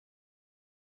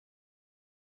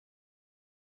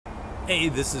Hey,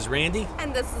 this is Randy.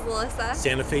 And this is Alyssa.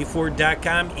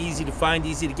 SantaFeFord.com, easy to find,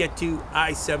 easy to get to.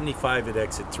 I-75 at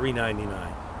exit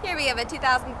 399. Here we have a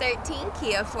 2013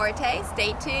 Kia Forte.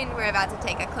 Stay tuned, we're about to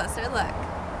take a closer look.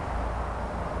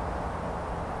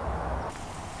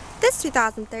 This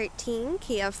 2013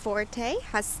 Kia Forte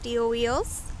has steel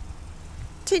wheels,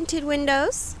 tinted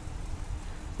windows,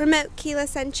 remote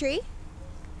keyless entry,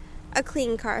 a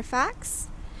clean Carfax,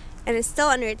 and is still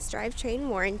under its drivetrain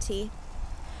warranty.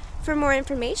 For more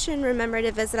information, remember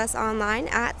to visit us online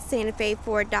at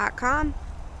SantaFeFord.com.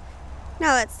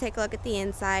 Now let's take a look at the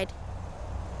inside.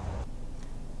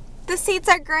 The seats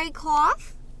are gray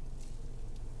cloth.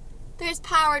 There's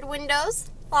powered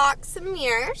windows, locks, and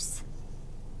mirrors.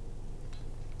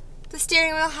 The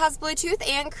steering wheel has Bluetooth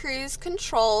and cruise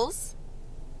controls.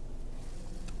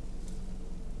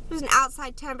 There's an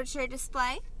outside temperature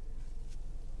display.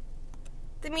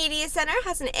 The media center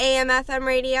has an AM/FM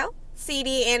radio,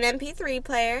 CD and MP3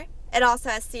 player. It also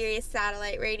has Sirius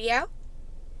satellite radio.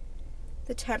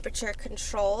 The temperature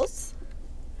controls.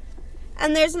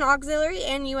 And there's an auxiliary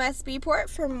and USB port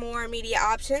for more media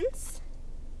options.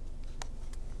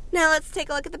 Now let's take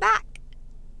a look at the back.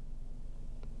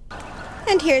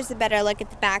 And here's a better look at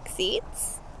the back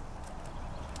seats.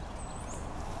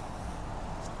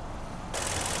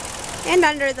 And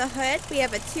under the hood, we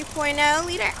have a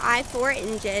 2.0-liter i4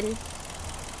 engine.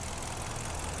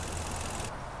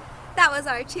 That was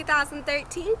our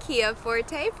 2013 Kia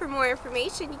Forte. For more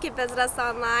information, you can visit us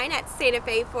online at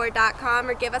SantaFeFord.com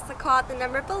or give us a call at the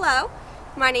number below.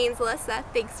 My name's Alyssa.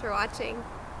 Thanks for watching.